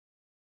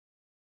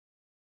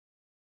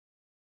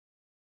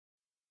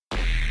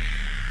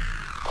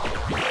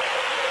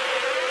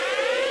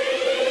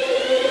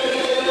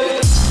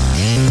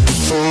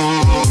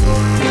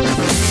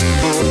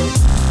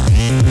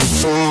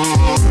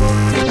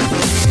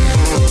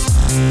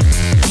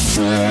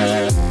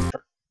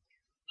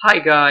Hi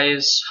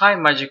guys, hi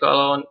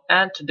Magicolo,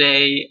 and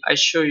today I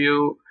show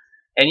you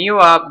a new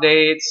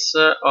updates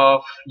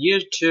of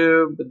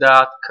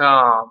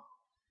YouTube.com.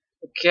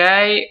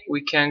 Okay,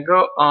 we can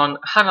go on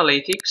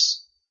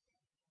Analytics.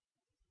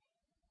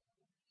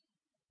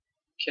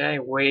 Okay,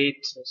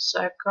 wait a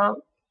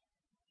second.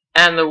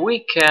 And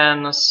we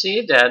can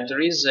see that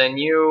there is a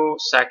new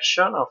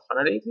section of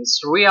Analytics,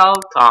 Real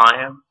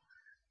Time.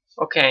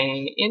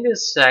 Okay, in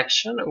this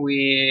section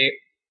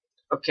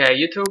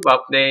YouTube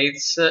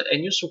updates a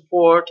new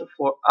support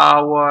for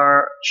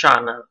our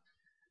channel.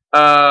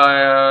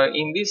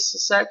 In this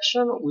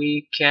section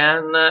we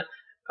can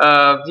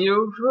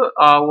view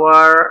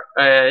our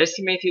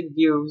estimated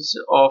views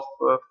of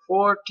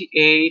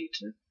 48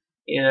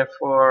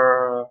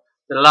 for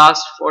the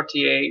last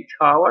 48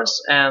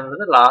 hours and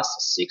the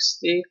last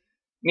 60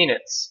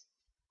 minutes.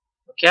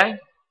 Okay,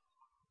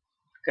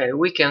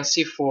 we can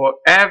see for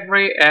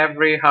every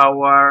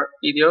hour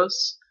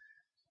videos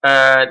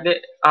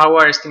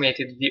our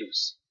estimated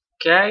views.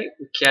 Okay,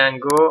 we can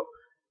go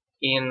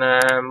in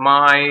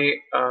my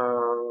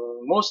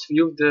most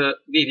viewed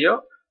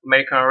video,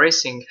 American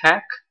Racing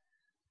Hack.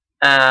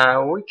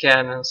 We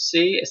can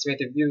see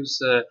estimated views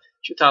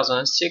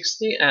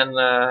 2060 and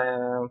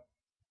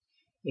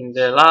in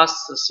the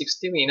last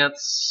 60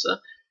 minutes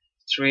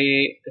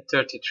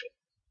 333.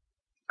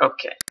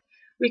 Okay,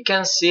 we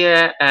can see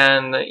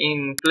and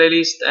in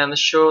playlist and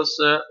shows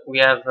we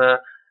have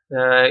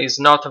is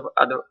not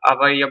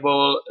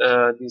available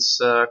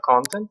this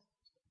content,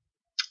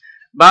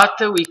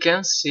 but we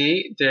can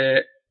see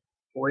the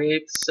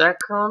wait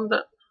second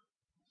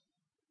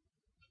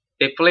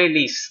the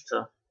playlist.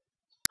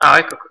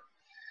 Ecco qui.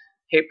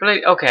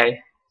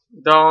 Okay,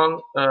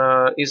 don't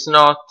is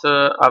not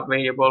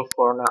available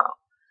for now.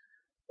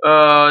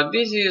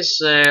 This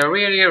is a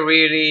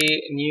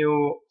really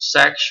new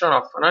section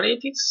of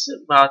analytics,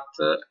 but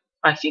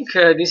I think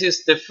this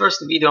is the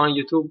first video on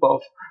YouTube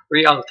of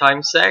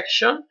real-time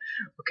section.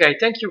 Okay,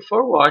 thank you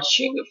for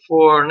watching.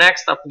 For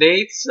next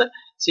updates,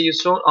 see you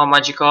soon on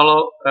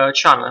Magicolo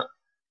channel.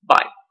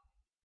 Bye.